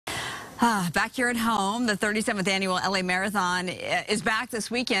Back here at home, the 37th annual LA Marathon is back this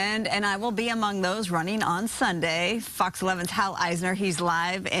weekend, and I will be among those running on Sunday. Fox 11's Hal Eisner, he's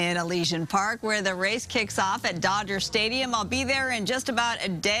live in Elysian Park, where the race kicks off at Dodger Stadium. I'll be there in just about a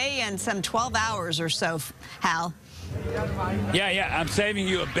day and some 12 hours or so, Hal. Yeah, I'm saving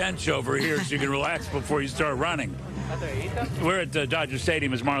you a bench over here so you can relax before you start running. We're at Dodger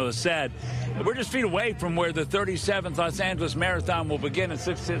Stadium, as Marla said. We're just feet away from where the 37th Los Angeles Marathon will begin at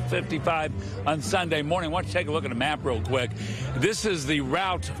 6:55 on Sunday morning. Why don't you take a look at the map real quick? This is the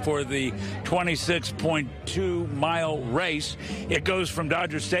route for the 26.2-mile race. It goes from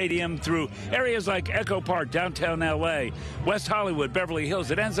Dodger Stadium through areas like Echo Park, downtown L.A., West Hollywood, Beverly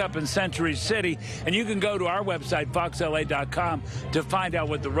Hills. It ends up in Century City, and you can go to our website, foxla.com, to find out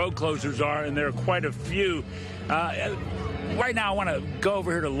what the road closures are, and there are quite a few. Right now, I want to go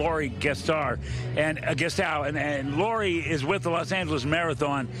over here to Lori Gestow, and Lori is with the Los Angeles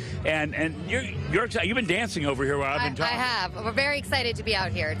Marathon, and you're excited. You've been dancing over here while I've been talking. I have. We're very excited to be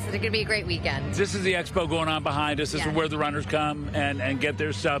out here. It's going to be a great weekend. This is the expo going on behind us. This is where the runners come and get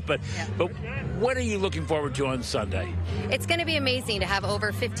their stuff. But what are you looking forward to on Sunday? It's going to be amazing to have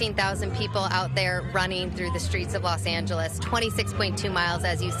over 15,000 people out there running through the streets of Los Angeles. 26.2 miles,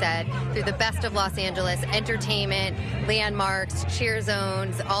 as you said, through the best of Los Angeles, entertainment, landmarks, cheer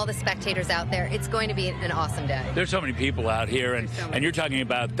zones, all the spectators out there. It's going to be an awesome day. There's so many people out here, and you're talking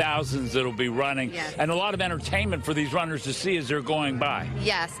about thousands that'll be running, and a lot of entertainment for these runners to see as they're going by.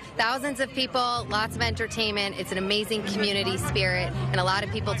 Yes, thousands of people, lots of entertainment. It's an amazing community spirit, and a lot of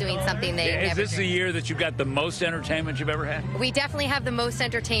people doing something they never Is this the year that you've got the most entertainment you've ever had? We definitely have the most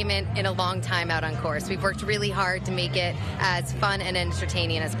entertainment in a long time out on course. We've worked really hard to make it as fun and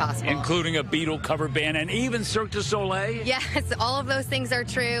entertaining as possible. Including a Beatle cover band and even Cirque du Soleil? Yes, all of those things are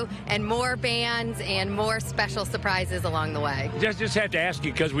true, and more bands and more special surprises along the way. Just have to ask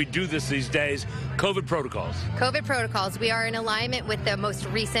you, because we do this these days, COVID protocols. COVID protocols. We are in alignment with the most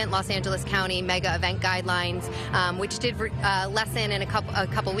recent Los Angeles County mega event guidelines, which did lessen in a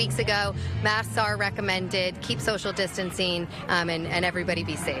couple weeks ago. Masks are recommended. Keep social distancing, and everybody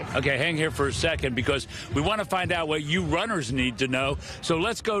be safe. Okay, hang here for a second, because we want to find out what you runners need to know. So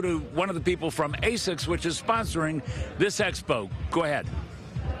let's go to one of the people from ASICS, which is sponsoring this expo. Go ahead.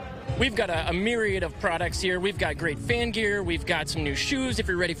 We've got a myriad of products here. We've got great fan gear. We've got some new shoes if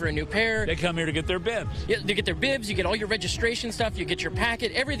you're ready for a new pair. They come here to get their bibs. Yeah, they get their bibs. You get all your registration stuff. You get your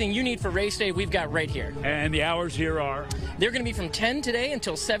packet. Everything you need for race day, we've got right here. And the hours here are? They're going to be from 10 today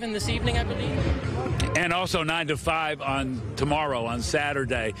until 7 this evening, I believe. And also 9 to 5 on tomorrow, on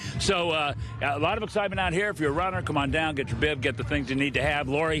Saturday. So a lot of excitement out here. If you're a runner, come on down, get your bib, get the things you need to have.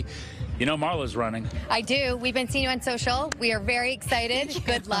 Lori, you know Marla's running. I do. We've been seeing you on social. We are very excited.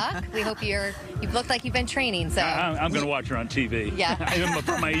 Good luck. We hope you've looked like you've been training. So I'm going to watch her on TV. Yeah.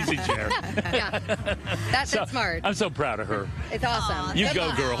 From my easy chair. Yeah. That's smart. I'm so proud of her. It's awesome. You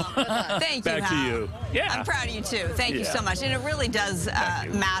go, girl. Thank you, Back to you. Yeah. I'm proud of you, too. Thank you so much. And it really does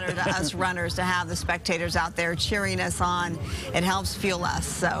matter to us runners to have the spectators out there cheering us on. It helps fuel us.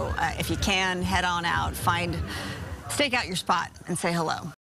 So if you can, head on out, stake out your spot and say hello.